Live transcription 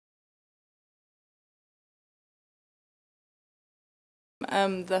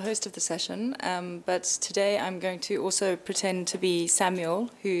The host of the session, but today I'm going to also pretend to be Samuel,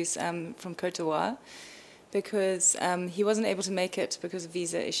 who's from Côte d'Ivoire, because he wasn't able to make it because of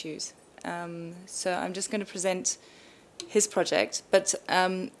visa issues. So I'm just going to present his project, but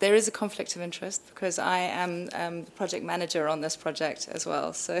there is a conflict of interest because I am the project manager on this project as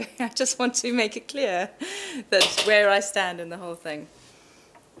well. So I just want to make it clear that where I stand in the whole thing.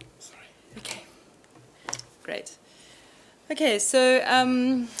 Sorry. Okay. Great. Okay, so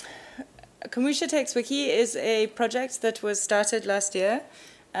Kumusha Takes Wiki is a project that was started last year.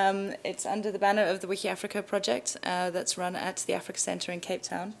 It's under the banner of the Wiki Africa project that's run at the Africa Centre in Cape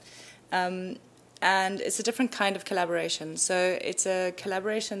Town. And it's a different kind of collaboration. So it's a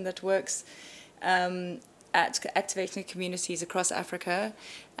collaboration that works at activating communities across Africa,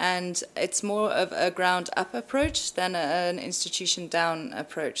 and it's more of a ground-up approach than an institution-down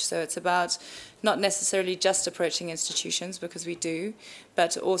approach. So it's about not necessarily just approaching institutions, because we do,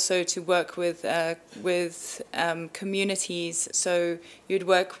 but also to work with communities. So you'd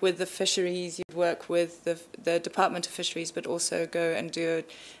work with the fisheries, you'd work with the Department of Fisheries, but also go and do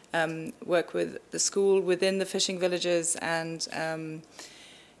work with the school within the fishing villages, and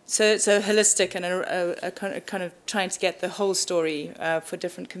so it's a holistic and a kind of trying to get the whole story for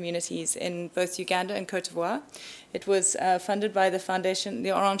different communities in both Uganda and Côte d'Ivoire. It was funded by the foundation,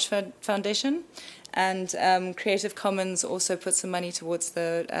 the Orange Foundation, and Creative Commons also put some money towards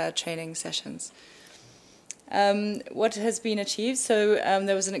the training sessions. What has been achieved? So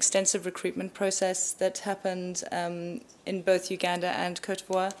there was an extensive recruitment process that happened in both Uganda and Côte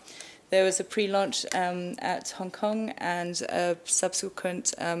d'Ivoire. There was a pre-launch at Hong Kong and a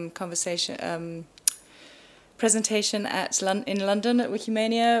subsequent presentation in London at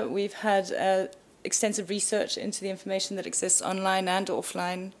Wikimania. We've had extensive research into the information that exists online and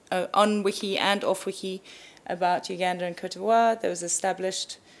offline, on Wiki and off Wiki, about Uganda and Côte d'Ivoire. There was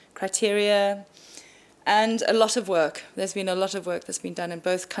established criteria and a lot of work. There's been a lot of work that's been done in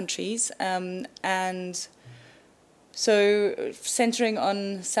both countries, and so centering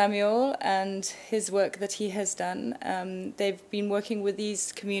on Samuel and his work that he has done, they've been working with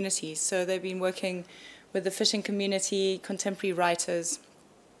these communities. So they've been working with the fishing community, contemporary writers,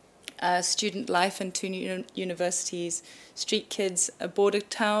 student life in 2 universities, street kids, a border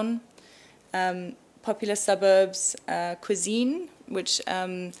town, popular suburbs, cuisine, which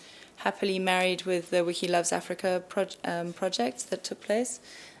happily married with the Wiki Loves Africa project that took place,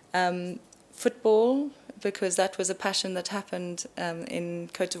 football, because that was a passion that happened in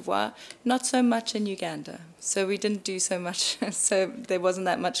Côte d'Ivoire, not so much in Uganda. So we didn't do so much, so there wasn't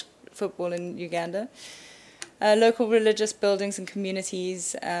that much football in Uganda. Local religious buildings and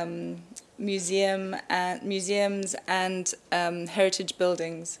communities, museums and heritage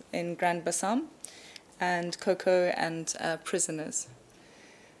buildings in Grand Bassam, and cocoa and prisoners.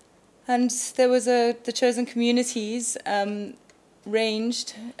 And there was the chosen communities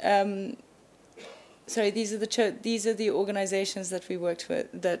ranged. Sorry, these are the organizations that we worked with,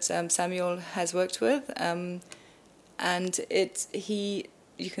 that Samuel has worked with, and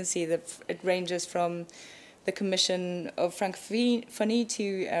you can see that it ranges from the Commission of Francophonie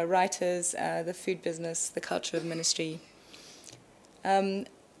to writers, the food business, the culture ministry, and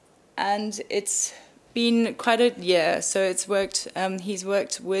it's been quite a year. So it's worked. He's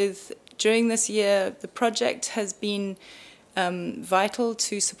worked with during this year. The project has been vital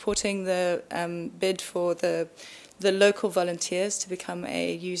to supporting the bid for the local volunteers to become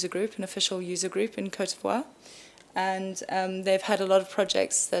a user group, an official user group in Côte d'Ivoire. And they've had a lot of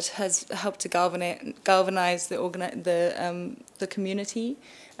projects that has helped to galvanize the community,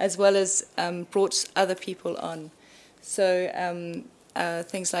 as well as brought other people on. So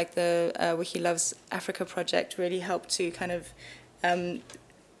things like the Wiki Loves Africa project really helped to kind of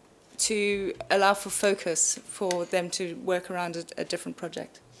to allow for focus for them to work around a different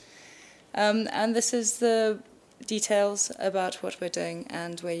project. And this is the details about what we're doing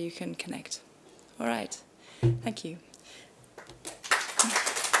and where you can connect. All right. Thank you.